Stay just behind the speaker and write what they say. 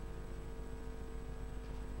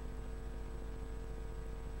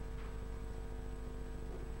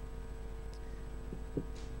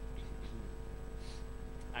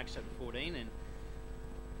Acts chapter 14, and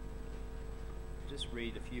just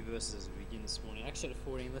read a few verses as we begin this morning. Acts chapter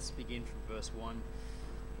 14, let's begin from verse 1.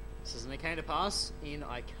 It says, "And it came to pass in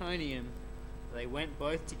Iconium, they went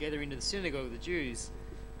both together into the synagogue of the Jews,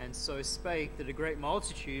 and so spake that a great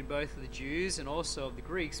multitude, both of the Jews and also of the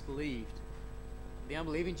Greeks, believed. The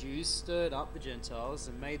unbelieving Jews stirred up the Gentiles,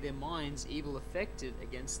 and made their minds evil affected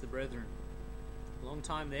against the brethren. A long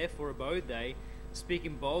time therefore abode they,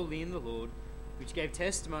 speaking boldly in the Lord, which gave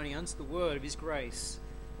testimony unto the word of his grace,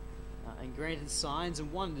 and granted signs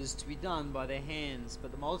and wonders to be done by their hands. But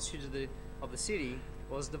the multitude of the city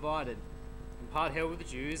was divided, and part held with the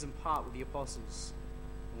Jews, and part with the apostles.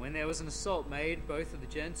 And when there was an assault made both of the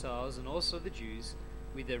Gentiles and also of the Jews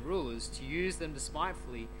with their rulers, to use them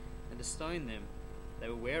despitefully and to stone them, they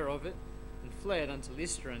were aware of it, and fled unto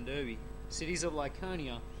Lystra and Derbe, cities of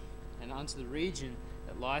Lycaonia, and unto the region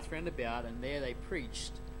that lieth round about, and there they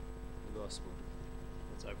preached the gospel."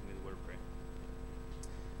 Let's open with a word of prayer.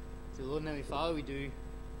 To the Lord and Heavenly Father, we do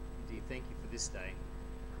indeed thank you for this day.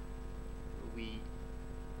 We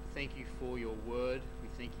thank you for your word. We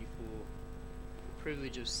thank you for the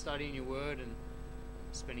privilege of studying your word and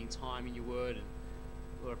spending time in your word. And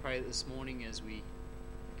Lord, I pray that this morning as we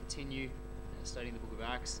continue studying the book of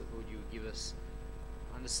Acts, that Lord, you would give us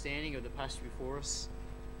understanding of the passage before us.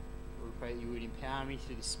 Lord, we pray that you would empower me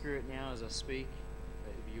through the Spirit now as I speak,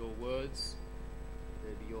 that it be your words, that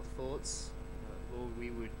it be your thoughts. Lord, we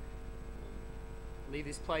would leave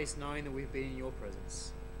this place knowing that we've been in your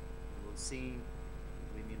presence. Lord, singing,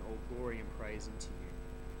 giving all glory and praise unto you.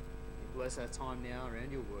 We bless our time now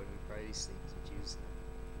around your word, and we pray these things in Jesus' name.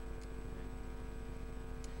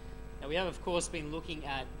 Now, we have, of course, been looking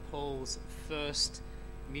at Paul's first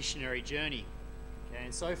missionary journey. Okay,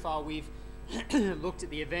 and so far we've looked at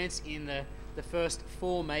the events in the first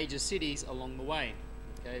four major cities along the way.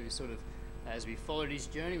 Okay, we sort of, as we followed his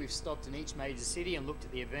journey, we've stopped in each major city and looked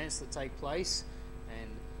at the events that take place, and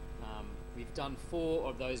we've done four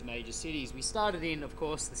of those major cities. We started in, of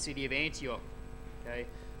course, the city of Antioch. Okay,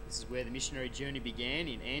 this is where the missionary journey began,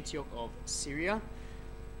 in Antioch of Syria.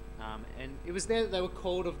 And it was there that they were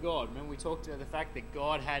called of God. Remember, we talked about the fact that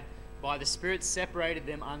God had, by the Spirit, separated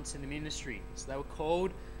them unto the ministry. So they were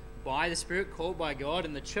called by the Spirit, called by God,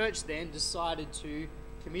 and the church then decided to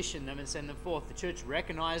commission them and send them forth. The church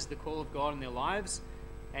recognized the call of God in their lives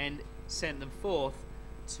and sent them forth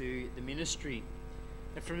to the ministry.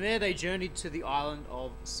 And from there they journeyed to the island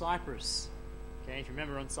of Cyprus. Okay, if you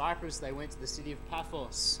remember, on Cyprus they went to the city of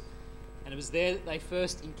Paphos. And it was there that they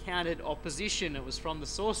first encountered opposition. It was from the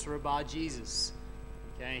sorcerer Bar-Jesus.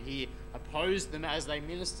 Okay, and he opposed them as they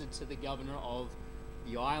ministered to the governor of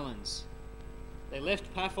the islands. They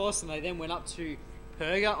left Paphos and they then went up to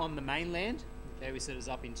Perga on the mainland. Okay, we said it was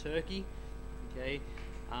up in Turkey. Okay,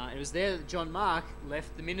 it was there that John Mark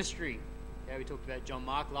left the ministry. Okay, we talked about John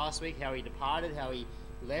Mark last week, how he departed, how he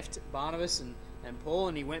left Barnabas and Paul,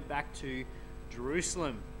 and he went back to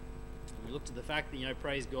Jerusalem. We looked at the fact that,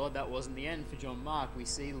 praise God, that wasn't the end for John Mark. We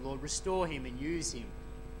see the Lord restore him and use him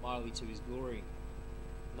mightily to his glory.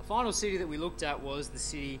 And the final city that we looked at was the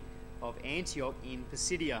city of Antioch in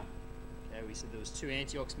Pisidia. Okay, we said there was two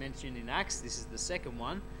Antiochs mentioned in Acts. This is the second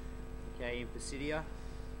one, okay, in Pisidia.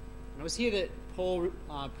 And it was here that Paul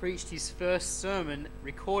preached his first sermon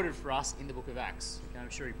recorded for us in the book of Acts. Okay, I'm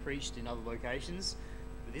sure he preached in other locations,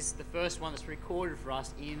 but this is the first one that's recorded for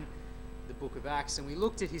us in the book of Acts. And we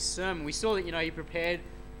looked at his sermon. We saw that he prepared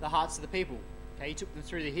the hearts of the people. Okay, he took them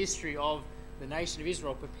through the history of the nation of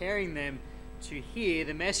Israel, preparing them to hear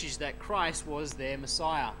the message that Christ was their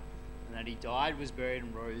Messiah, and that he died, was buried,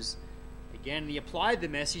 and rose again. And he applied the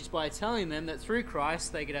message by telling them that through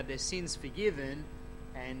Christ they could have their sins forgiven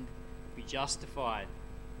and be justified.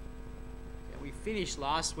 Okay, we finished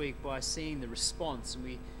last week by seeing the response, and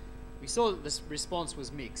we saw that this response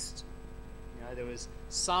was mixed. There was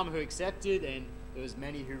some who accepted and there was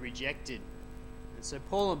many who rejected. And so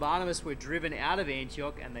Paul and Barnabas were driven out of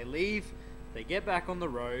Antioch, and they leave, they get back on the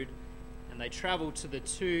road, and they travel to the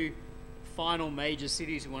two final major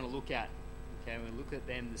cities we want to look at. Okay, we'll look at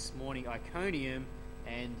them this morning, Iconium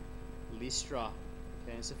and Lystra.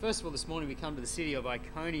 Okay, and so first of all this morning we come to the city of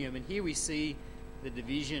Iconium, and here we see the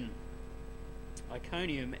division.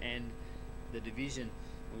 Iconium and the division.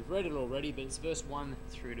 We've read it already, but it's verse 1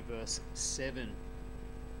 through to verse 7.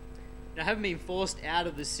 Now, having been forced out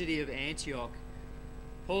of the city of Antioch,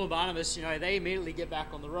 Paul and Barnabas, they immediately get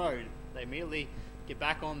back on the road. They immediately get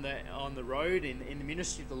back on the road in the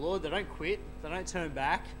ministry of the Lord. They don't quit. They don't turn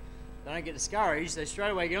back. They don't get discouraged. They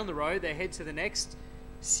straight away get on the road. They head to the next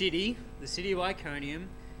city, the city of Iconium,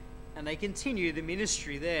 and they continue the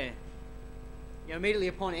ministry there. Immediately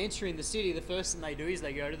upon entering the city, the first thing they do is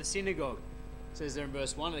they go to the synagogue. It says there in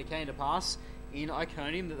verse 1, "And it came to pass in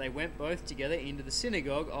Iconium that they went both together into the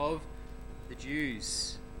synagogue of the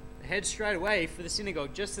Jews." They head straight away for the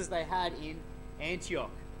synagogue, just as they had in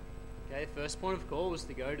Antioch. Okay, first point of call was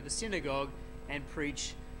to go to the synagogue and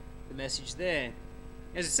preach the message there.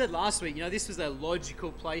 As I said last week, this was a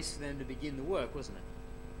logical place for them to begin the work, wasn't it?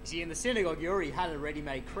 You see, in the synagogue, you already had a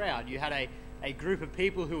ready-made crowd. You had a group of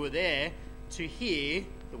people who were there to hear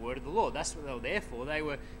the word of the Lord. That's what they were there for. They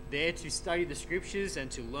were there to study the scriptures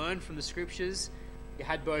and to learn from the scriptures. You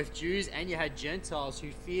had both Jews and you had Gentiles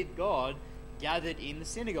who feared God gathered in the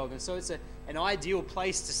synagogue. And so it's an ideal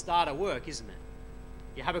place to start a work, isn't it?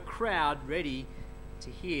 You have a crowd ready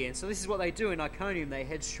to hear. And so this is what they do in Iconium. They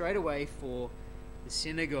head straight away for the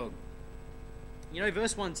synagogue.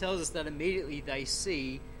 Verse 1 tells us that immediately they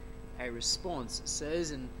see a response. It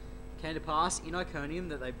says, "And it came to pass in Iconium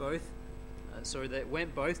that they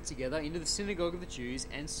went both together into the synagogue of the Jews,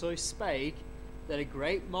 and so spake, that a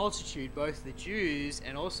great multitude, both the Jews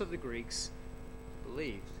and also the Greeks,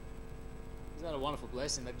 believed." Isn't that a wonderful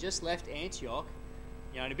blessing? They've just left Antioch,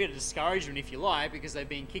 in a bit of discouragement, if you like, because they've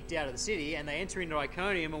been kicked out of the city, and they enter into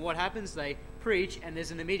Iconium, and what happens? They preach, and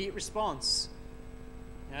there's an immediate response.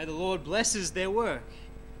 The Lord blesses their work.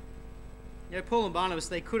 Paul and Barnabas,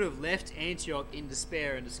 they could have left Antioch in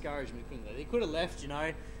despair and discouragement, couldn't they? They could have left,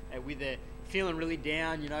 with their feeling really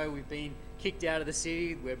down, we've been kicked out of the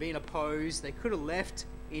city, we're being opposed. They could have left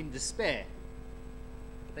in despair.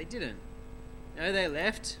 But they didn't. They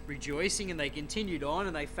left rejoicing, and they continued on,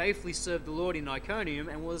 and they faithfully served the Lord in Iconium.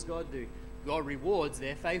 And what does God do? God rewards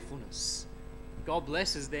their faithfulness. God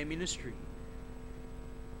blesses their ministry.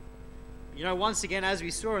 Once again, as we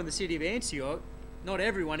saw in the city of Antioch, not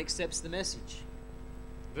everyone accepts the message.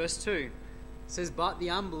 Verse 2 says, "But the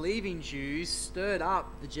unbelieving Jews stirred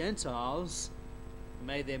up the Gentiles and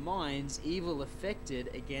made their minds evil affected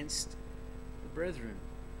against the brethren."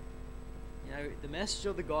 The message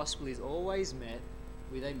of the gospel is always met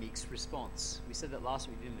with a mixed response. We said that last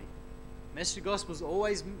week, didn't we? The message of the gospel is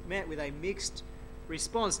always met with a mixed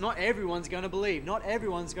response. Not everyone's going to believe. Not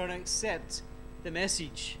everyone's going to accept the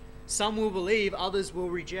message. Some will believe, others will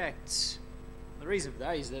reject. The reason for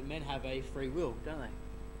that is that men have a free will, don't they?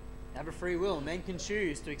 They have a free will. Men can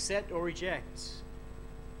choose to accept or reject.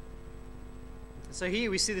 And so here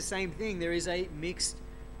we see the same thing. There is a mixed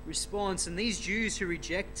response. And these Jews who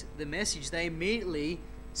reject the message, they immediately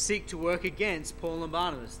seek to work against Paul and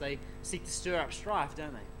Barnabas. They seek to stir up strife,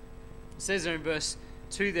 don't they? It says there in verse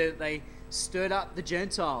 2 that they stirred up the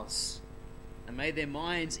Gentiles and made their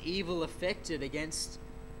minds evil affected against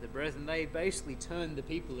the brethren. They basically turned the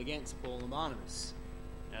people against Paul and Barnabas.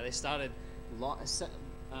 They started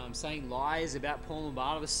saying lies about Paul and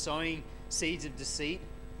Barnabas, sowing seeds of deceit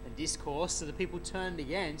and discourse, so the people turned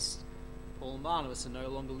against Paul and Barnabas and no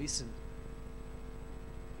longer listened.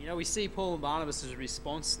 We see Paul and Barnabas'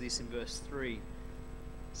 response to this in verse 3. It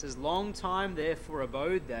says, "Long time therefore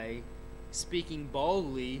abode they, speaking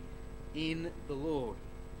boldly in the Lord,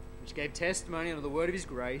 which gave testimony unto the word of his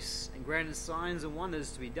grace, and granted signs and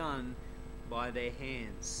wonders to be done by their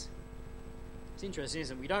hands." It's interesting,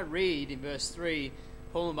 isn't it? We don't read in verse 3,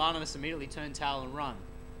 Paul and Barnabas immediately turned tail and run.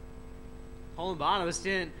 Paul and Barnabas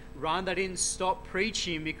didn't run. They didn't stop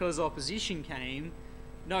preaching because opposition came.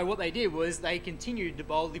 No, what they did was they continued to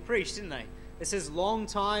boldly preach, didn't they? It says, "Long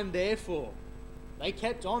time therefore." They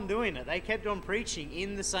kept on doing it. They kept on preaching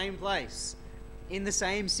in the same place, in the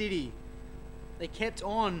same city. They kept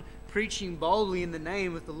on preaching boldly in the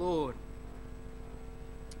name of the Lord.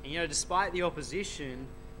 And despite the opposition,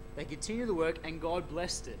 they continued the work and God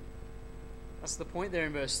blessed it. That's the point there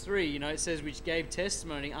in verse 3. It says, "Which gave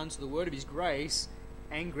testimony unto the word of his grace,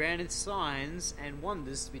 and granted signs and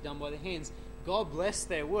wonders to be done by their hands." God blessed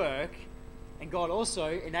their work, and God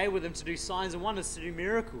also enabled them to do signs and wonders, to do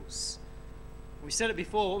miracles. We said it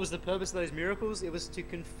before, what was the purpose of those miracles? It was to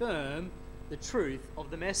confirm the truth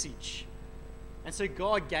of the message. And so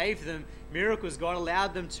God gave them miracles. God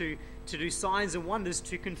allowed them to do signs and wonders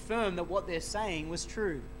to confirm that what they're saying was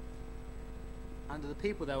true under the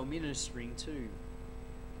people they were ministering to.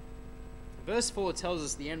 Verse 4 tells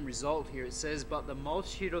us the end result here. It says, "But the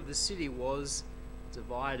multitude of the city was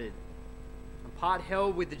divided, and part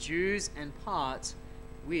held with the Jews and part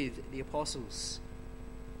with the apostles."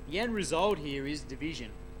 The end result here is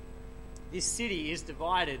division. This city is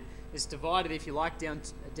divided. It's divided, if you like, down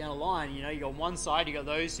a line. You got one side, you got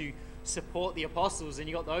those who support the apostles, and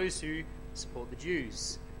you got those who support the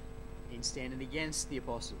Jews in standing against the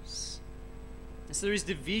apostles. And so there is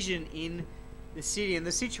division in the city, and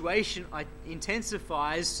the situation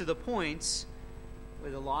intensifies to the point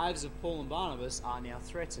where the lives of Paul and Barnabas are now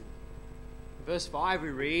threatened. In verse 5 we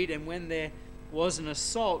read, "And when there was an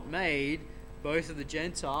assault made, both of the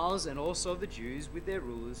Gentiles and also of the Jews, with their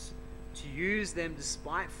rulers, to use them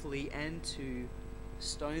despitefully and to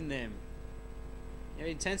stone them." It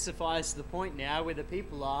intensifies to the point now where the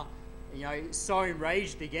people are, so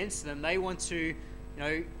enraged against them, they want to,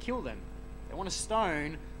 kill them. They want to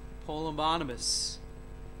stone Paul and Barnabas.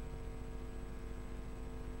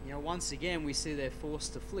 Once again we see they're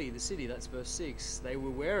forced to flee the city. That's verse 6. They were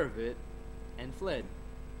aware of it and fled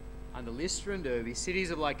unto Lystra and Derbe,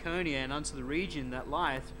 cities of Lycaonia, and unto the region that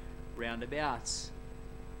lieth round about.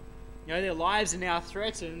 Their lives are now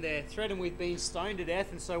threatened. They're threatened with being stoned to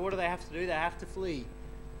death, and so what do they have to do? They have to flee.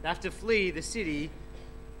 They have to flee the city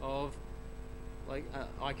of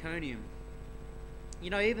Iconium.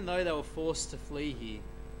 Even though they were forced to flee here,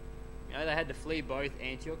 they had to flee both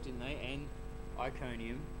Antioch, didn't they, and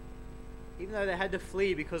Iconium. Even though they had to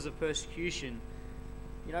flee because of persecution,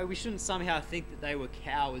 we shouldn't somehow think that they were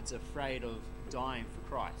cowards afraid of dying for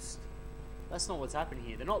Christ. That's not what's happening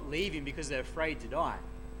here. They're not leaving because they're afraid to die.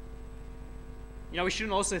 We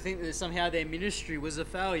shouldn't also think that somehow their ministry was a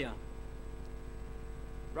failure.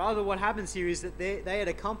 Rather, what happens here is that they had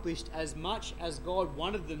accomplished as much as God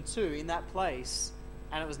wanted them to in that place,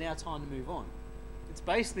 and it was now time to move on. It's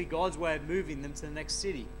basically God's way of moving them to the next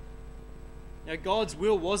city. God's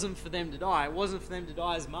will wasn't for them to die. It wasn't for them to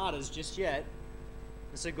die as martyrs just yet.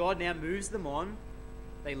 And so God now moves them on.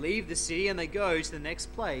 They leave the city and they go to the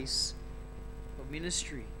next place of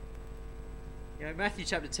ministry. Matthew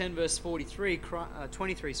chapter 10 verse 23,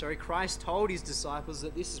 Christ told his disciples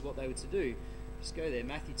that this is what they were to do. Just go there,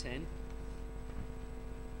 Matthew 10.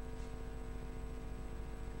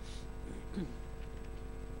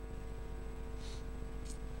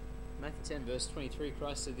 Matthew 10 verse 23,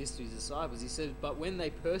 Christ said this to his disciples. He said, "But when they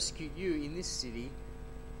persecute you in this city,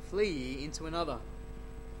 flee ye into another.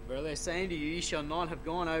 Verily I say unto you, ye shall not have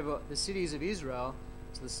gone over the cities of Israel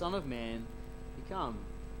till the Son of Man be come."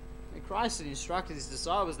 And Christ had instructed his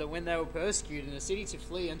disciples that when they were persecuted in a city to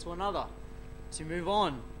flee into another, to move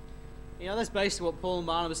on. That's basically what Paul and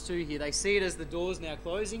Barnabas do here. They see it as the door's now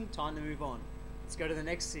closing, time to move on. Let's go to the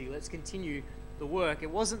next city, let's continue the work. It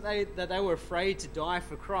wasn't that they were afraid to die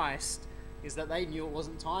for Christ, is that they knew it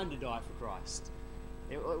wasn't time to die for Christ.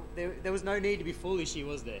 There was no need to be foolish here,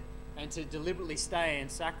 was there? And to deliberately stay and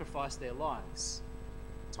sacrifice their lives.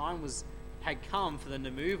 Time had come for them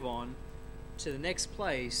to move on to the next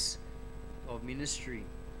place of ministry.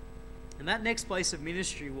 And that next place of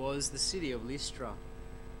ministry was the city of Lystra.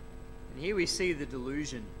 And here we see the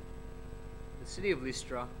delusion. The city of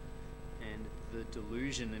Lystra and the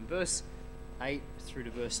delusion. In verse 8 through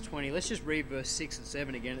to verse 20, let's just read verse 6 and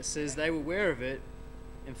 7 again. It says, "They were aware of it,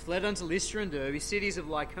 and fled unto Lystra and Derbe, cities of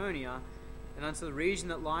Lycaonia, and unto the region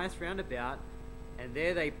that lieth round about, and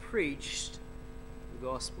there they preached the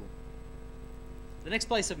gospel." The next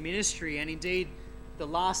place of ministry, and indeed the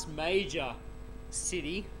last major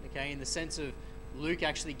city, in the sense of Luke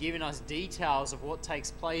actually giving us details of what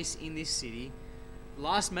takes place in this city, the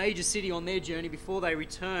last major city on their journey before they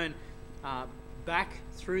return back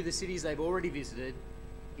through the cities they've already visited,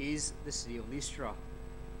 is the city of Lystra.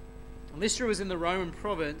 Lystra was in the Roman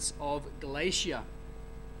province of Galatia.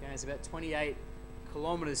 It's about 28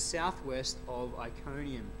 kilometers southwest of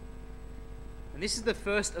Iconium. And this is the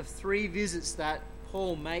first of 3 visits that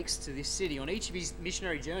Paul makes to this city. On each of his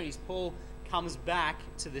missionary journeys, Paul comes back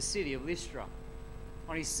to the city of Lystra.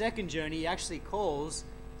 On his second journey, he actually calls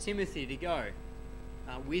Timothy to go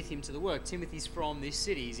with him to the work. Timothy's from this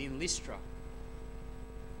city, he's in Lystra.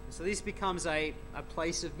 So this becomes a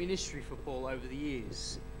place of ministry for Paul over the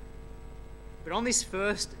years. But on this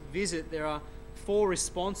first visit, there are 4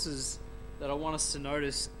 responses that I want us to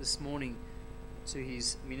notice this morning to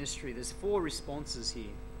his ministry. There's 4 responses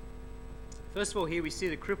here. First of all, here we see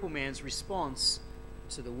the crippled man's response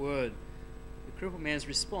to the word. The crippled man's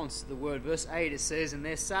response to the word. Verse 8, it says, "And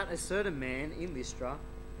there sat a certain man in Lystra,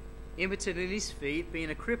 impotent in his feet,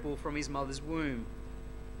 being a cripple from his mother's womb,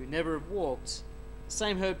 who never had walked. The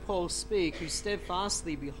same heard Paul speak, who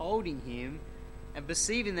steadfastly beholding him, and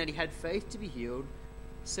perceiving that he had faith to be healed,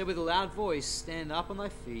 said with a loud voice, Stand up on thy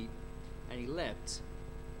feet. And he leapt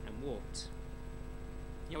and walked."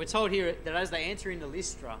 We're told here that as they enter into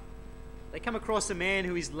Lystra, they come across a man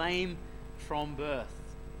who is lame from birth.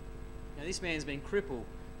 This man's been crippled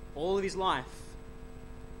all of his life.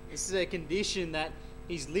 This is a condition that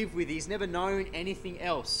he's lived with. He's never known anything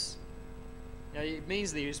else. It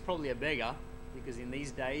means that he was probably a beggar, because in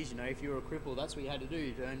these days, if you were a cripple, that's what you had to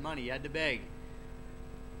do to earn money. You had to beg.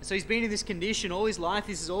 And so he's been in this condition all his life.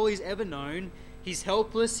 This is all he's ever known. He's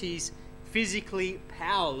helpless. He's physically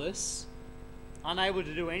powerless, unable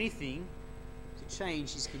to do anything to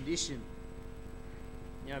change his condition.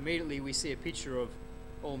 Immediately we see a picture of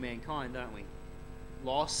all mankind, don't we?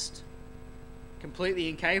 Lost, completely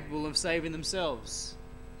incapable of saving themselves,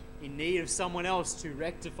 in need of someone else to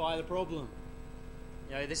rectify the problem.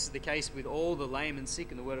 This is the case with all the lame and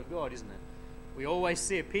sick in the Word of God, isn't it? We always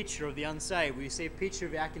see a picture of the unsaved. We see a picture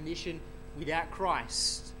of our condition without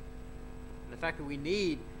Christ. And the fact that we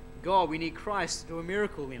need God, we need Christ to do a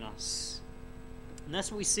miracle in us. And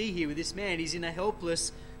that's what we see here with this man. He's in a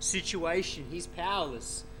helpless situation. He's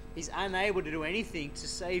powerless. He's unable to do anything to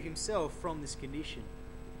save himself from this condition.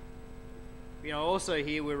 Also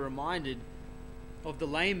here we're reminded of the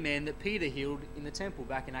lame man that Peter healed in the temple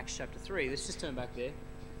back in Acts chapter 3. Let's just turn back there.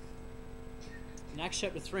 In Acts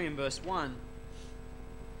chapter 3 and verse 1,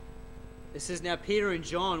 it says, "Now Peter and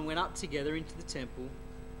John went up together into the temple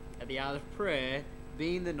at the hour of prayer,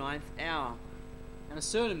 being the 9th hour. And a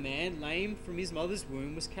certain man, lame from his mother's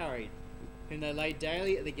womb, was carried, whom they laid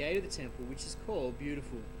daily at the gate of the temple, which is called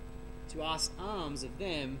Beautiful, to ask alms of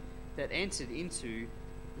them that entered into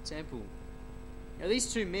the temple." Now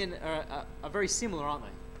these two men are very similar, aren't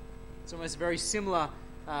they? It's almost a very similar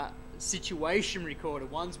situation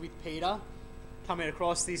recorded. One's with Peter, coming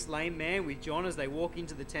across this lame man with John as they walk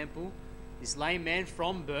into the temple. This lame man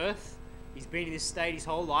from birth, he's been in this state his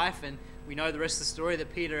whole life, and we know the rest of the story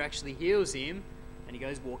that Peter actually heals him, and he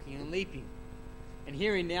goes walking and leaping. And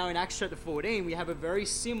here now in Acts chapter 14, we have a very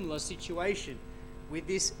similar situation with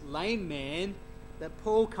this lame man that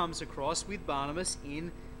Paul comes across with Barnabas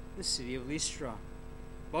in the city of Lystra.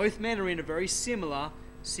 Both men are in a very similar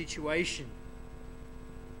situation.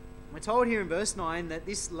 We're told here in verse 9 that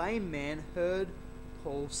this lame man heard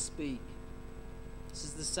Paul speak. This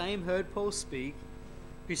is the same heard Paul speak,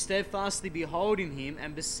 who steadfastly beholding him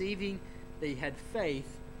and perceiving that he had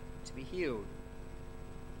faith to be healed.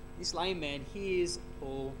 This lame man hears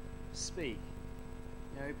Paul speak.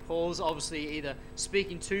 Paul's obviously either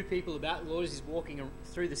speaking to people about the Lord as he's walking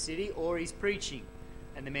through the city, or he's preaching,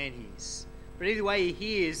 and the man hears. But either way, he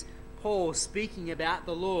hears Paul speaking about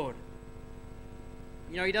the Lord.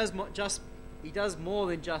 He does more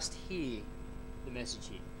than just hear the message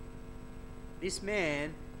here. This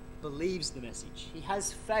man believes the message. He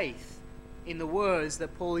has faith in the words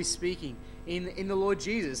that Paul is speaking, in the Lord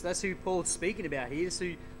Jesus. That's who Paul's speaking about here. That's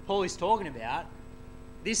who Paul is talking about.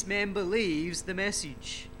 This man believes the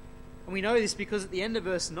message. And we know this because at the end of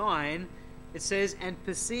verse 9, it says, "And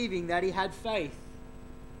perceiving that he had faith."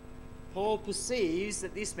 Paul perceives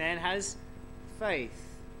that this man has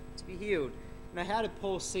faith to be healed. Now, how did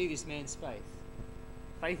Paul see this man's faith?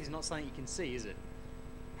 Faith is not something you can see, is it?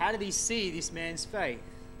 How did he see this man's faith?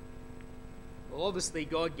 Well, obviously,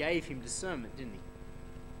 God gave him discernment, didn't he?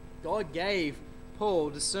 God gave Paul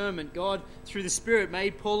discernment. God, through the Spirit,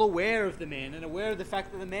 made Paul aware of the man and aware of the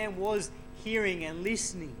fact that the man was hearing and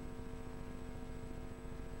listening.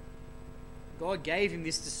 God gave him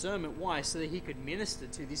this discernment. Why? So that he could minister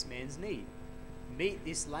to this man's need. Meet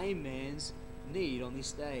this lame man's need on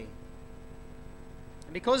this day.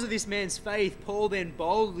 And because of this man's faith, Paul then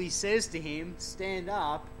boldly says to him, "Stand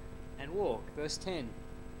up and walk." Verse 10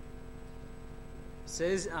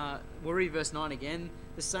 says, we'll read verse 9 again.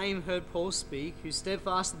 "The same heard Paul speak, who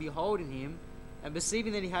steadfastly beholding him, and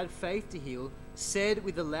perceiving that he had faith to heal, said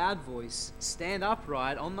with a loud voice, Stand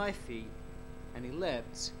upright on thy feet. And he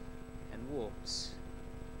leapt and walked."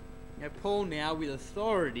 Paul now, with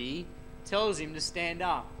authority, tells him to stand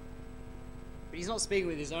up. But he's not speaking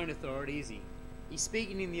with his own authority, is he? He's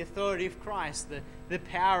speaking in the authority of Christ, the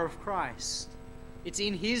power of Christ. It's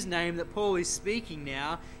in his name that Paul is speaking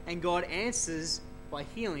now, and God answers by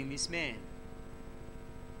healing this man.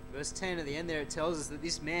 Verse 10 at the end there, it tells us that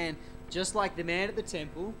this man, just like the man at the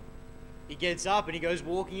temple, he gets up and he goes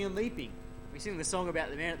walking and leaping. We sing the song about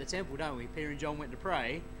the man at the temple, don't we? Peter and John went to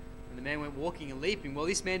pray, and the man went walking and leaping. Well,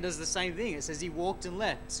 this man does the same thing. It says he walked and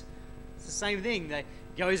leapt. It's the same thing. He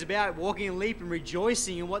goes about walking and leaping,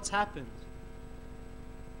 rejoicing in what's happened.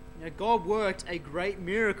 God worked a great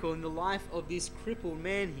miracle in the life of this crippled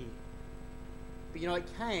man here. But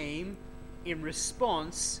it came in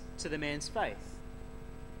response to the man's faith.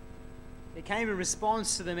 It came in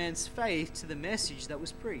response to the man's faith to the message that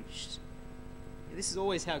was preached. This is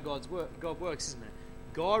always how God works, isn't it?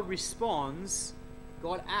 God responds,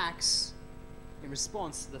 God acts in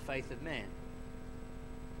response to the faith of man.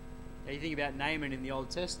 Now you think about Naaman in the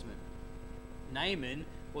Old Testament. Naaman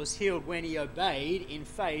was healed when he obeyed in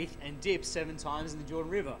faith and dipped 7 times in the Jordan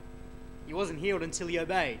River. He wasn't healed until he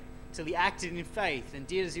obeyed, until he acted in faith and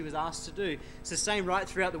did as he was asked to do. It's the same right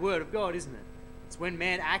throughout the Word of God, isn't it? It's when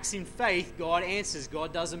man acts in faith, God answers,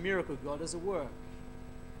 God does a miracle, God does a work.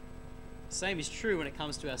 The same is true when it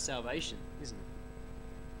comes to our salvation, isn't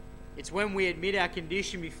it? It's when we admit our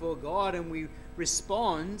condition before God and we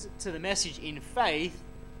respond to the message in faith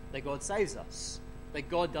that God saves us, that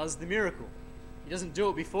God does the miracle. He doesn't do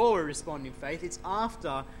it before we respond in faith. It's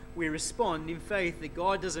after we respond in faith that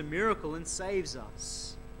God does a miracle and saves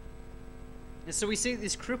us. And so we see that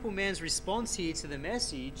this crippled man's response here to the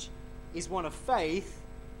message is one of faith,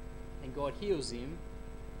 and God heals him,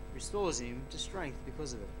 restores him to strength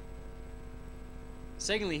because of it.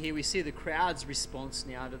 Secondly, here we see the crowd's response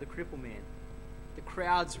now to the crippled man. The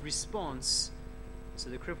crowd's response to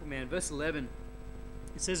the crippled man. Verse 11,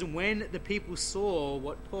 it says, "And when the people saw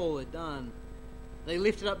what Paul had done, they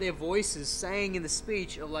lifted up their voices, saying in the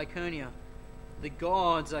speech of Lycaonia, 'The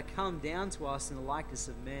gods are come down to us in the likeness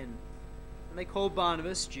of men.' And they called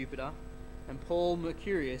Barnabas Jupiter and Paul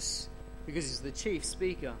Mercurius, because he's the chief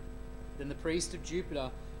speaker. Then the priest of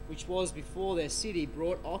Jupiter, which was before their city,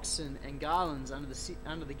 brought oxen and garlands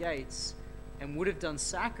under the gates, and would have done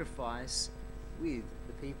sacrifice with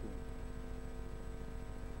the people."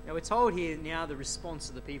 Now we're told here now the response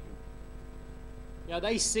of the people. Now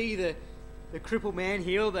they see the crippled man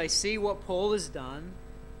healed, they see what Paul has done,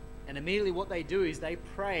 and immediately what they do is they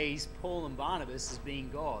praise Paul and Barnabas as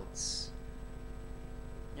being gods.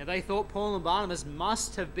 Now they thought Paul and Barnabas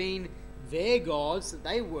must have been their gods that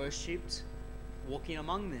they worshipped walking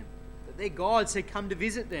among them, that their gods had come to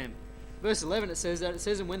visit them. Verse 11 it says,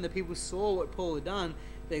 "And when the people saw what Paul had done,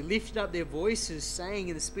 they lifted up their voices, saying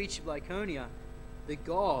in the speech of Lycaonia, 'The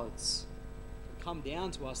gods have come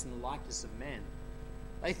down to us in the likeness of men.'"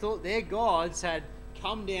 They thought their gods had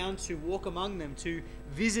come down to walk among them, to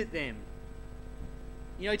visit them.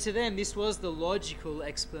 You know, to them this was the logical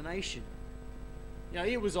explanation. You know,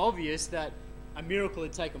 it was obvious that a miracle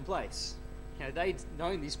had taken place. You know, they'd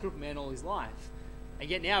known this crippled man all his life, and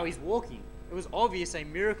yet now he's walking. It was obvious a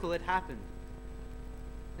miracle had happened.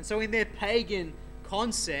 And so in their pagan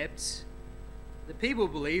concept, the people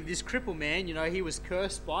believed this crippled man, you know, he was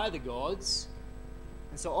cursed by the gods,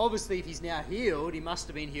 and so obviously if he's now healed, he must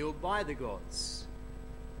have been healed by the gods.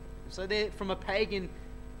 So they're, from a pagan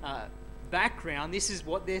background, this is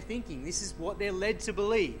what they're thinking. This is what they're led to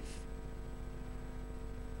believe.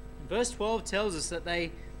 Verse 12 tells us that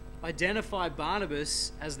they identify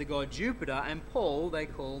Barnabas as the god Jupiter, and Paul they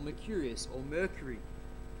call Mercurius or Mercury.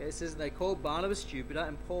 Okay, it says they call Barnabas Jupiter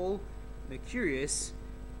and Paul Mercurius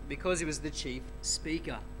because he was the chief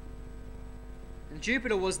speaker. And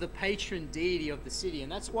Jupiter was the patron deity of the city,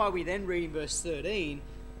 and that's why we then read in verse 13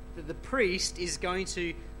 that the priest is going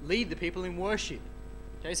to lead the people in worship.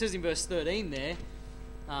 Okay, it says in verse 13 there,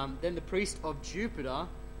 "Then the priest of Jupiter,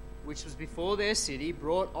 which was before their city,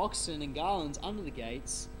 brought oxen and garlands under the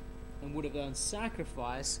gates, and would have done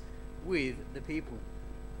sacrifice with the people."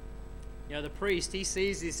 You know, the priest, he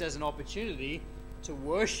sees this as an opportunity to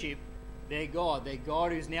worship their God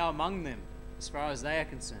who's now among them, as far as they are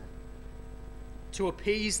concerned. To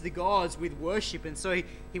appease the gods with worship, and so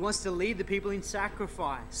he wants to lead the people in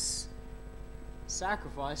sacrifice.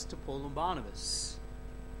 Sacrifice to Paul and Barnabas.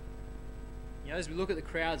 You know, as we look at the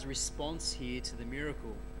crowd's response here to the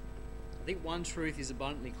miracle, I think one truth is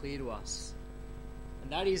abundantly clear to us,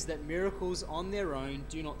 and that is that miracles on their own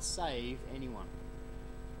do not save anyone.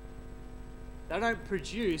 They don't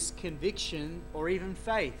produce conviction or even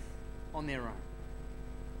faith on their own.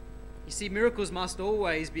 You see, miracles must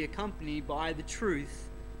always be accompanied by the truth,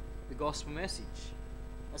 the gospel message.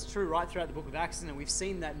 That's true right throughout the book of Acts, and we've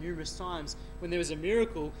seen that numerous times. When there was a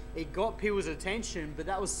miracle, it got people's attention, but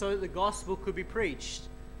that was so that the gospel could be preached.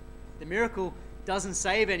 The miracle doesn't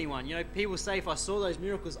save anyone. You know, people say, if I saw those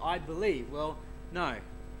miracles, I'd believe. Well, no.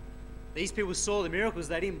 These people saw the miracles,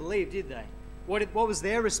 they didn't believe, did they? What was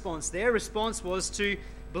their response? Their response was to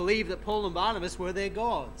believe that Paul and Barnabas were their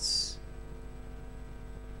gods.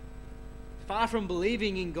 Far from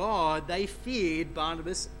believing in God, they feared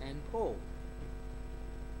Barnabas and Paul.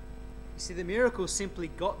 You see, the miracle simply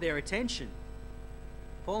got their attention.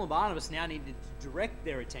 Paul and Barnabas now needed to direct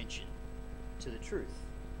their attention to the truth.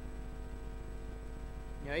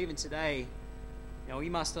 You know, even today, you know, we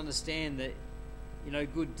must understand that, you know,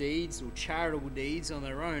 good deeds or charitable deeds on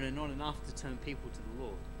their own are not enough to turn people to the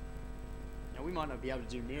Lord. Now, we might not be able to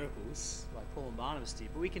do miracles like Paul and Barnabas did,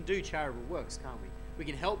 but we can do charitable works, can't we? We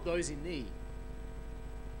can help those in need.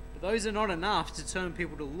 But those are not enough to turn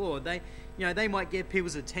people to the Lord. They might get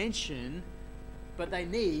people's attention, but they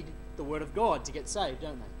need the Word of God to get saved,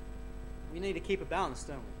 don't they? We need to keep a balance,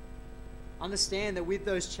 don't we? Understand that with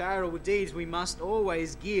those charitable deeds, we must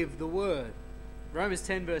always give the Word. Romans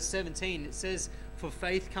 10 verse 17, it says, For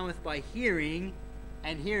faith cometh by hearing,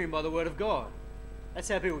 and hearing by the word of God. That's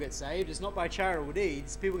how people get saved. It's not by charitable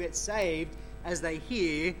deeds. People get saved as they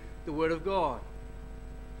hear the word of God.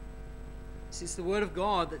 It's the word of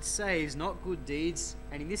God that saves, not good deeds,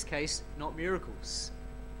 and in this case, not miracles.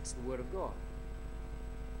 It's the word of God.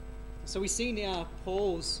 So we see now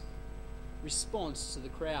Paul's response to the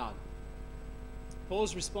crowd.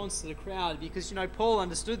 Paul's response to the crowd, because, Paul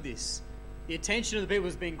understood this. The attention of the people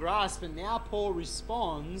has been grasped, and now Paul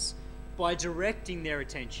responds by directing their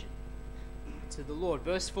attention to the Lord.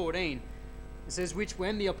 Verse 14, it says, which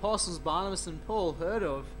when the apostles Barnabas and Paul heard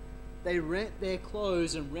of, they rent their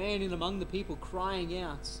clothes and ran in among the people, crying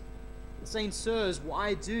out, saying, Sirs,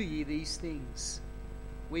 why do ye these things?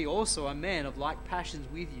 We also are men of like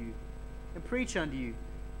passions with you, and preach unto you,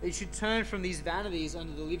 that you should turn from these vanities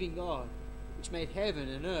unto the living God, which made heaven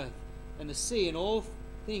and earth, and the sea, and all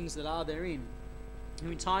things that are therein,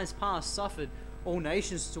 who in times past suffered all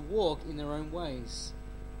nations to walk in their own ways.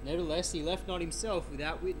 Nevertheless, he left not himself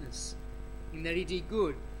without witness, in that he did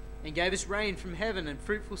good, and gave us rain from heaven and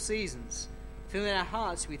fruitful seasons, filling our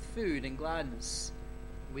hearts with food and gladness.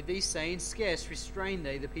 With these sayings scarce restrained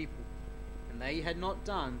they the people, and they had not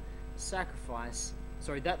done sacrifice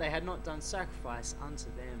unto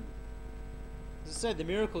them. As I said, the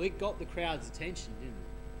miracle, it got the crowd's attention, didn't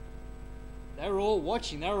it? They were all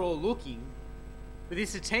watching, they were all looking, but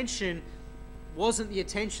this attention wasn't the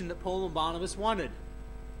attention that Paul and Barnabas wanted.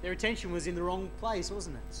 Their attention was in the wrong place,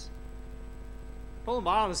 wasn't it? Paul and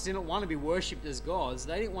Barnabas didn't want to be worshipped as gods.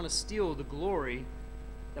 They didn't want to steal the glory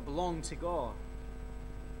that belonged to God.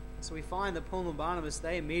 So we find that Paul and Barnabas,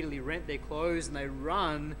 they immediately rent their clothes and they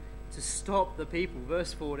run to stop the people.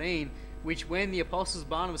 Verse 14, which when the apostles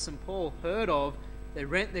Barnabas and Paul heard of, they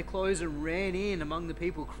rent their clothes and ran in among the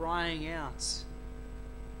people, crying out.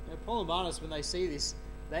 Paul and Barnabas, when they see this,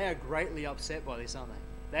 they are greatly upset by this, aren't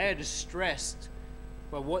they? They are distressed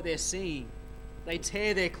by what they're seeing. They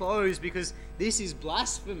tear their clothes because this is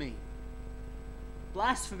blasphemy.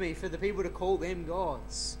 Blasphemy for the people to call them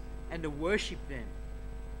gods and to worship them.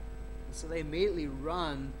 And so they immediately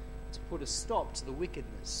run to put a stop to the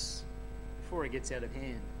wickedness before it gets out of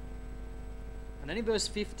hand. And then in verse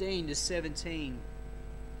 15 to 17,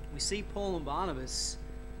 we see Paul and Barnabas.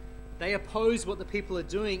 They oppose what the people are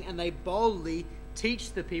doing and they boldly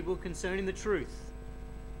teach the people concerning the truth.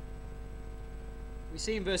 We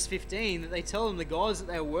see in verse 15 that they tell them the gods that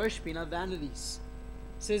they are worshipping are vanities.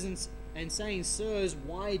 It says, and saying, Sirs,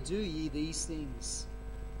 why do ye these things?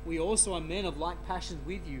 We also are men of like passions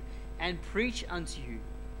with you, and preach unto you,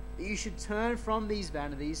 that you should turn from these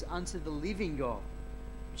vanities unto the living God,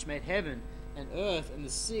 which made heaven and earth and the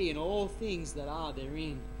sea and all things that are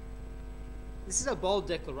therein. This is a bold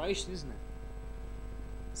declaration, isn't it?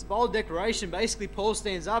 It's a bold declaration. Basically, Paul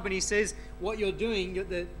stands up and he says, what you're doing,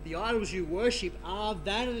 the idols you worship are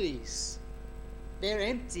vanities. They're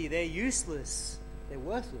empty, they're useless, they're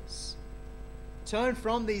worthless. Turn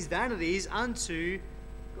from these vanities unto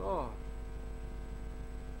God.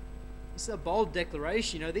 This is a bold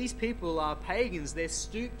declaration. These people are pagans. They're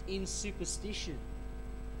stooped in superstition.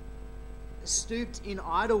 They're stooped in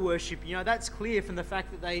idol worship. That's clear from the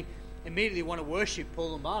fact that they immediately want to worship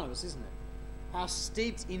Paul and Barnabas, isn't it? How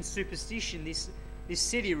steeped in superstition this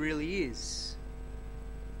city really is.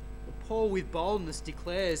 But Paul with boldness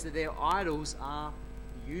declares that their idols are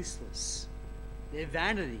useless. They're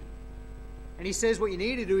vanity. And he says what you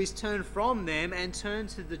need to do is turn from them and turn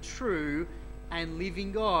to the true and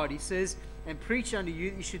living God. He says, and preach unto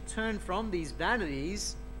you that you should turn from these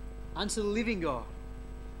vanities unto the living God.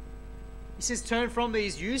 He says turn from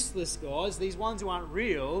these useless gods, these ones who aren't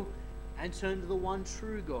real, and turn to the one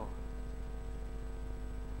true God.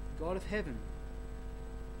 God of heaven.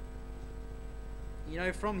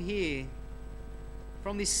 From here,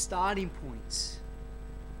 from this starting point,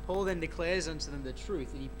 Paul then declares unto them the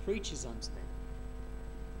truth and he preaches unto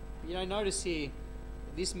them. Notice here,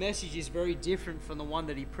 this message is very different from the one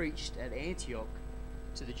that he preached at Antioch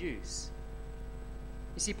to the Jews.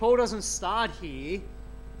 You see, Paul doesn't start here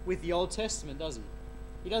with the Old Testament, does he?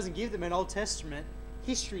 He doesn't give them an Old Testament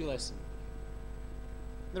history lesson.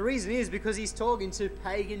 The reason is because he's talking to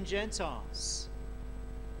pagan Gentiles.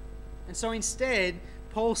 And so instead,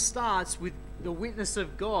 Paul starts with the witness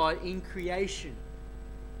of God in creation.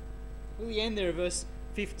 At the end there of verse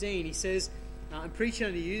 15, he says, and preach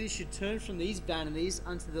unto you, you should turn from these vanities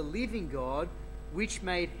unto the living God, which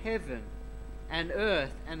made heaven and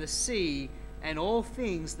earth and the sea and all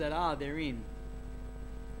things that are therein.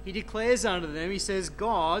 He declares unto them, he says,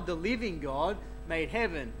 God, the living God, made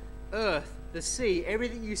heaven, earth, the sea,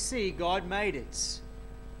 everything you see, God made it.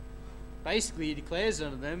 Basically, he declares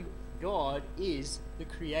unto them, God is the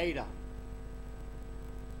Creator.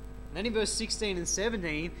 And then in verse 16 and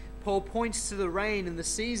 17, Paul points to the rain and the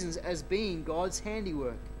seasons as being God's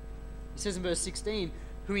handiwork. He says in verse 16,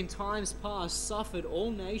 who in times past suffered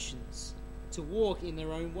all nations to walk in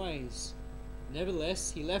their own ways.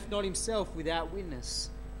 Nevertheless, he left not himself without witness,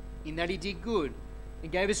 in that he did good,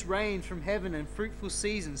 and gave us rain from heaven and fruitful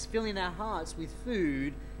seasons, filling our hearts with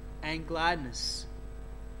food and gladness.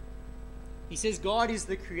 He says God is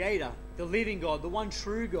the Creator, the living God, the one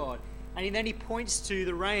true God. And then he points to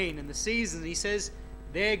the rain and the seasons. He says,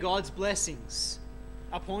 they're God's blessings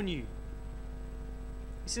upon you. You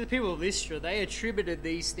see, the people of Lystra, they attributed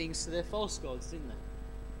these things to their false gods, didn't they?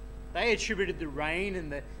 They attributed the rain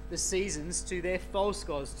and the seasons to their false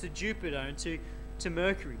gods, to Jupiter and to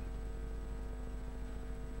Mercury.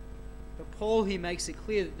 But Paul, he makes it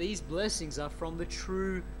clear that these blessings are from the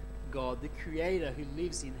true God, the Creator who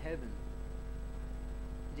lives in heaven.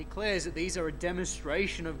 He declares that these are a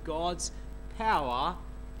demonstration of God's power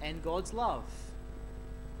and God's love.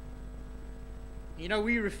 You know,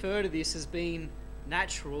 we refer to this as being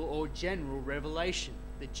natural or general revelation,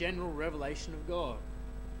 the general revelation of God.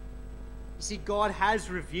 You see, God has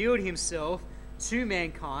revealed himself to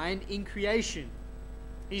mankind in creation.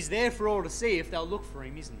 He's there for all to see if they'll look for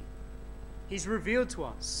him, isn't he? He's revealed to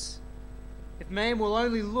us. If man will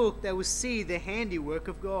only look, they will see the handiwork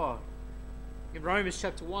of God. In Romans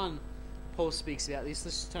chapter 1, Paul speaks about this.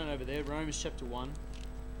 Let's just turn over there. Romans chapter 1.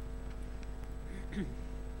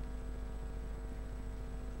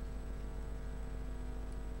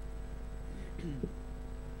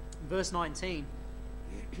 Verse 19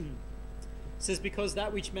 says, because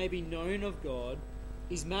that which may be known of God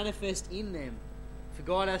is manifest in them, for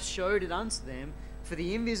God hath showed it unto them, for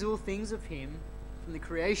the invisible things of him from the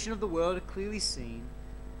creation of the world are clearly seen,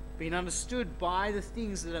 being understood by the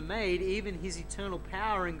things that are made, even his eternal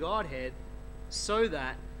power and Godhead, so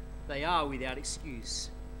that they are without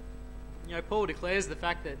excuse. You know, Paul declares the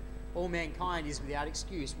fact that all mankind is without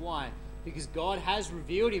excuse. Why? Because God has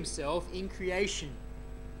revealed himself in creation.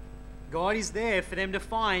 God is there for them to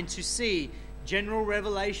find, to see, general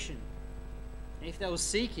revelation. And if they will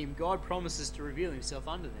seek him, God promises to reveal himself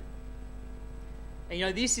unto them. And you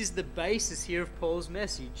know, this is the basis here of Paul's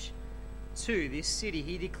message to this city.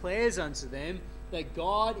 He declares unto them that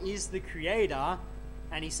God is the Creator,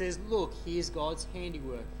 and he says, look, here's God's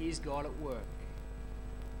handiwork. Here's God at work.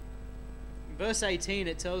 In verse 18,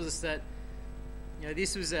 it tells us that, you know,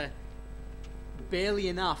 this was barely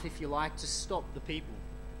enough, if you like, to stop the people.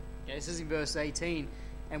 Okay, it says in verse 18,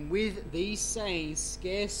 and with these sayings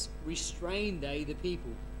scarce restrained they the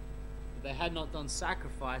people, but they had not done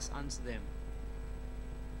sacrifice unto them.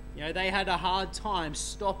 You know, they had a hard time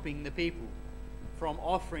stopping the people from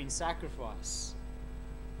offering sacrifice.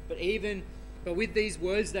 But with these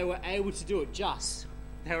words, they were able to do it just.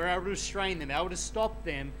 They were able to restrain them, able to stop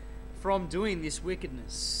them from doing this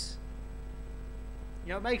wickedness.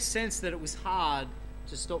 You know, it makes sense that it was hard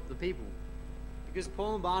to stop the people, because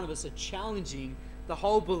Paul and Barnabas are challenging the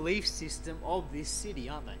whole belief system of this city,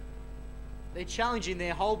 aren't they? They're challenging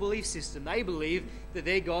their whole belief system. They believe that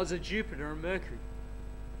their gods are Jupiter and Mercury.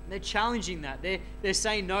 They're challenging that. They're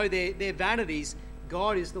saying, no, they're vanities.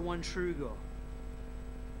 God is the one true God.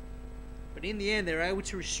 But in the end, they're able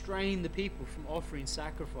to restrain the people from offering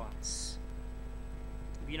sacrifice.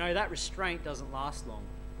 You know, that restraint doesn't last long.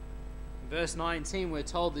 In verse 19, we're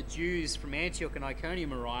told the Jews from Antioch and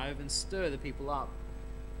Iconium arrive and stir the people up.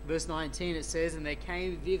 Verse 19, it says, and there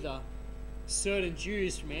came thither certain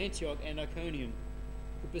Jews from Antioch and Iconium,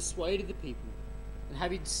 who persuaded the people, and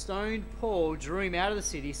having stoned Paul, drew him out of the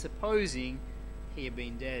city, supposing he had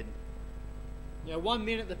been dead. You know, one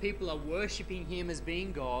minute the people are worshipping him as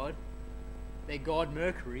being God, their god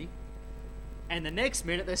Mercury, and the next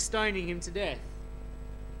minute they're stoning him to death.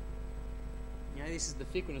 You know, this is the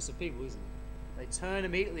fickleness of people, isn't it? They turn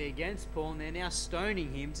immediately against Paul, and they're now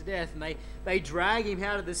stoning him to death, and they drag him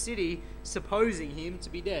out of the city, supposing him to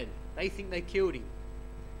be dead. They think they killed him.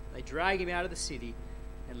 They drag him out of the city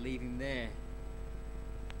and leave him there.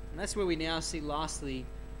 And that's where we now see, lastly,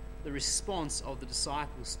 the response of the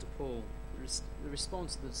disciples to Paul. The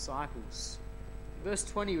response of the disciples. In verse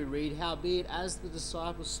 20 we read, howbeit as the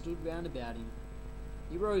disciples stood round about him,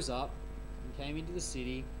 he rose up and came into the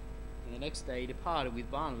city, and the next day he departed with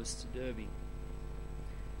Barnabas to Derbe.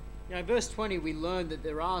 You know, in verse 20 we learn that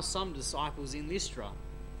there are some disciples in Lystra.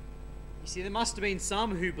 You see, there must have been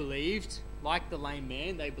some who believed, like the lame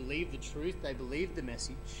man. They believed the truth, they believed the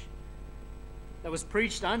message that was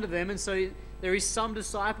preached unto them, and so there is some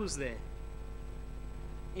disciples there.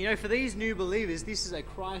 You know, for these new believers, this is a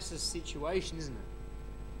crisis situation, isn't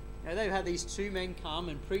it? They've had these two men come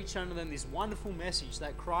and preach unto them this wonderful message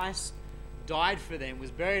that Christ died for them,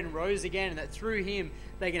 was buried and rose again, and that through him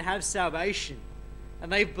they can have salvation.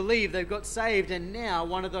 And they've believed, they've got saved, and now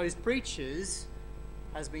one of those preachers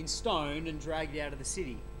has been stoned and dragged out of the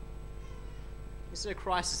city. This is a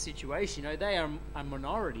crisis situation. They are a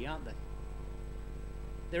minority, aren't they?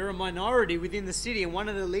 They're a minority within the city, and one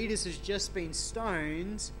of the leaders has just been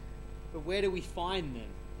stoned. But where do we find them?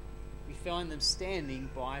 We find them standing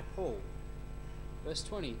by Paul. Verse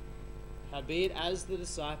 20. Howbeit, as the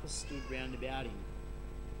disciples stood round about him.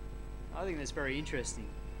 I think that's very interesting.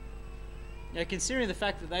 Considering the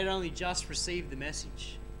fact that they'd only just received the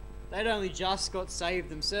message, they'd only just got saved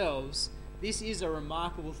themselves, this is a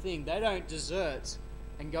remarkable thing. They don't desert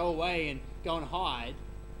and go away and go and hide.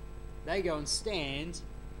 They go and stand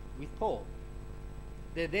with Paul.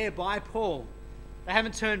 They're there by Paul. They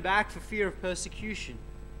haven't turned back for fear of persecution.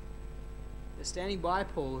 They're standing by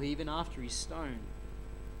Paul even after he's stoned.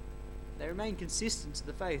 They remain consistent to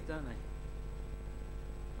the faith, don't they?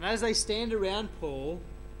 And as they stand around Paul,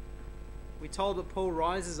 we're told that Paul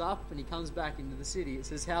rises up and he comes back into the city. It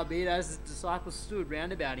says, howbeit, as the disciples stood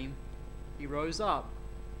round about him, he rose up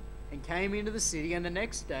and came into the city, and the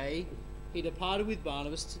next day he departed with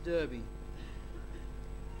Barnabas to Derbe.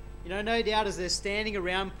 No doubt as they're standing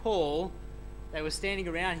around Paul, they were standing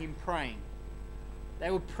around him praying. They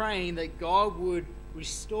were praying that God would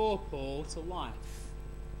restore Paul to life,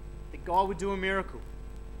 that God would do a miracle.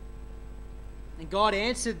 And God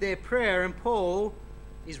answered their prayer, and Paul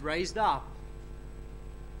is raised up.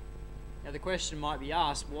 Now the question might be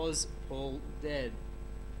asked, was Paul dead?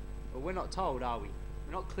 Well, we're not told, are we?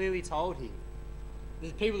 We're not clearly told here.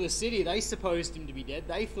 The people of the city, they supposed him to be dead.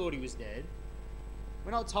 They thought he was dead.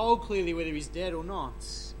 We're not told clearly whether he's dead or not.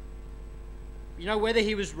 Whether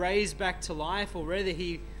he was raised back to life or whether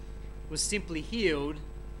he was simply healed,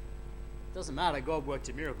 it doesn't matter. God worked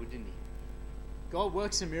a miracle, didn't he? God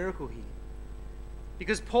works a miracle here.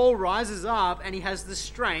 Because Paul rises up and he has the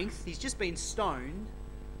strength. He's just been stoned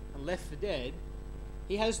and left for dead.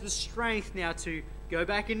 He has the strength now to go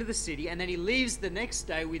back into the city, and then he leaves the next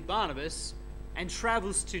day with Barnabas and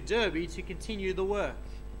travels to Derbe to continue the work.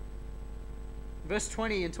 Verse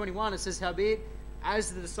 20 and 21, it says, howbeit,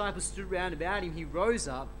 as the disciples stood round about him, he rose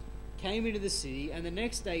up, came into the city, and the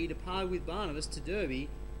next day he departed with Barnabas to Derbe.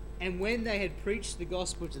 And when they had preached the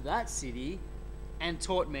gospel to that city and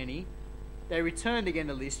taught many, they returned again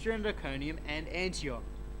to Lystra and Iconium and Antioch.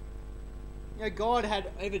 God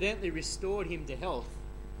had evidently restored him to health,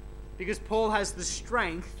 because Paul has the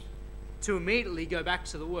strength to immediately go back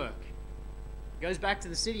to the work. He goes back to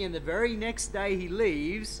the city, and the very next day he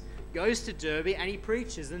leaves, goes to Derbe, and he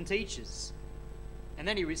preaches and teaches. And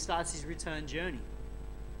then he starts his return journey.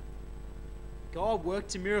 God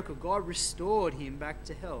worked a miracle. God restored him back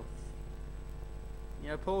to health.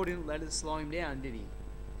 Paul didn't let it slow him down, did he?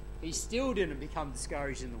 He still didn't become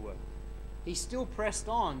discouraged in the work. He still pressed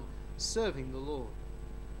on serving the Lord.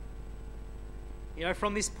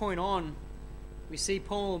 From this point on, we see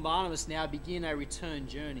Paul and Barnabas now begin a return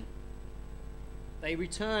journey. They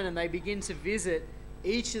return and they begin to visit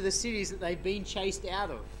each of the cities that they've been chased out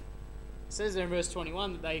of. It says there in verse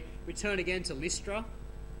 21 that they return again to Lystra,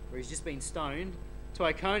 where he's just been stoned, to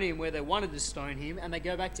Iconium, where they wanted to stone him, and they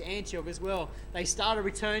go back to Antioch as well. They start a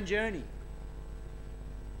return journey.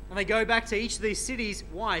 And they go back to each of these cities.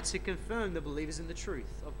 Why? To confirm the believers in the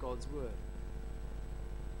truth of God's word.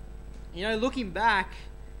 Looking back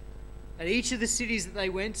at each of the cities that they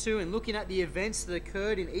went to and looking at the events that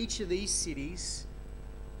occurred in each of these cities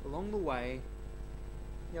along the way,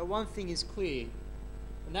 one thing is clear,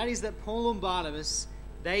 and that is that Paul and Barnabas,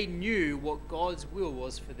 they knew what God's will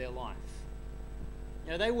was for their life.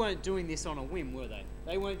 They weren't doing this on a whim, were they?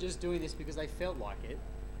 They weren't just doing this because they felt like it.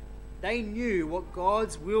 They knew what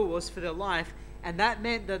God's will was for their life, and that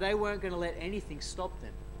meant that they weren't going to let anything stop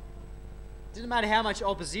them. It didn't matter how much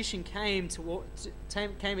opposition came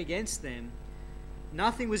against them.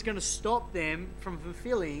 Nothing was going to stop them from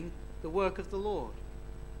fulfilling the work of the Lord.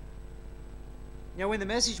 When the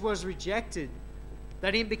message was rejected,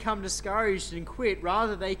 they didn't become discouraged and quit.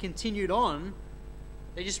 Rather, they continued on.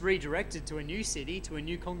 They just redirected to a new city, to a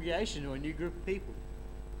new congregation, or a new group of people.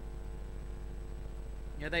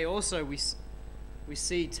 They also, we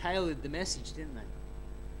see, tailored the message, didn't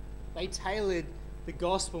they? They tailored the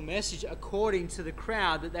gospel message according to the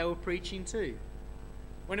crowd that they were preaching to.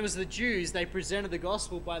 When it was the Jews, they presented the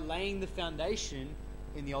gospel by laying the foundation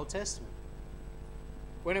in the Old Testament.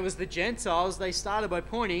 When it was the Gentiles, they started by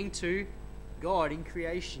pointing to God in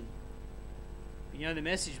creation. But the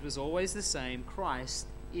message was always the same. Christ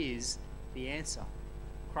is the answer.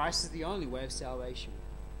 Christ is the only way of salvation.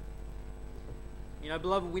 You know,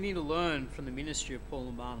 beloved, we need to learn from the ministry of Paul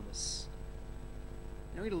and Barnabas.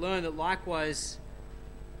 We need to learn that likewise,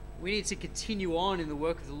 we need to continue on in the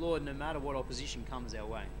work of the Lord no matter what opposition comes our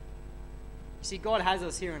way. You see, God has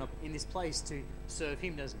us here in this place to serve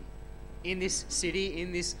Him, doesn't He? In this city,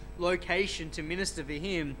 in this location, to minister for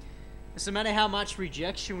Him. And so no matter how much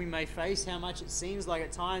rejection we may face, how much it seems like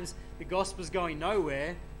at times the gospel's going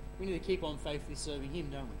nowhere, we need to keep on faithfully serving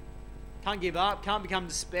Him, don't we? Can't give up, can't become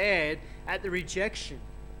despaired at the rejection.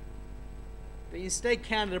 But instead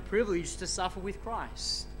count it a privilege to suffer with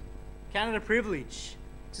Christ. Count it a privilege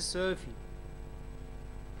to serve Him.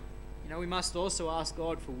 You know, we must also ask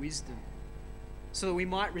God for wisdom, so that we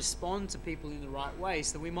might respond to people in the right way,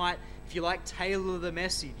 so that we might, if you like, tailor the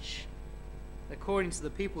message according to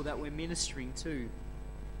the people that we're ministering to.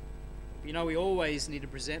 You know, we always need to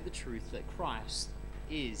present the truth that Christ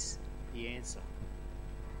is the answer.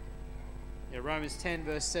 Romans 10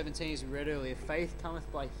 verse 17, as we read earlier, faith cometh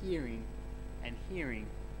by hearing, and hearing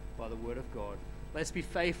by the word of God. Let's be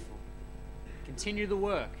faithful. Continue the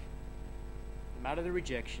work, no matter the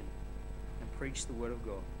rejection, and preach the word of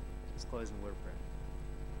God. Let's close in a word of prayer.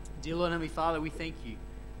 Dear Lord, Heavenly Father, we thank You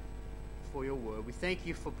for Your word. We thank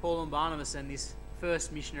You for Paul and Barnabas and this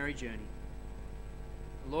first missionary journey.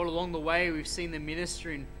 Lord, along the way, we've seen them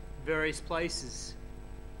minister in various places,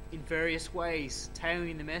 in various ways,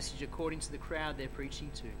 tailoring the message according to the crowd they're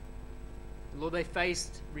preaching to. And Lord, they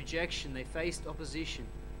faced rejection, they faced opposition,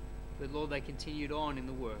 but Lord, they continued on in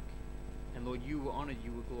the work. And Lord, You were honoured,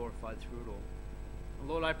 You were glorified through it all. And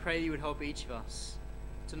Lord, I pray You would help each of us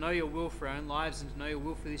to know Your will for our own lives and to know Your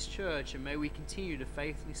will for this church, and may we continue to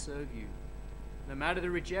faithfully serve You, no matter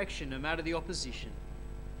the rejection, no matter the opposition,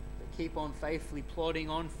 but keep on faithfully plodding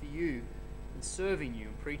on for You and serving You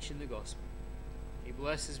and preaching the gospel. Be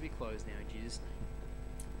blessed as we close now in Jesus' name.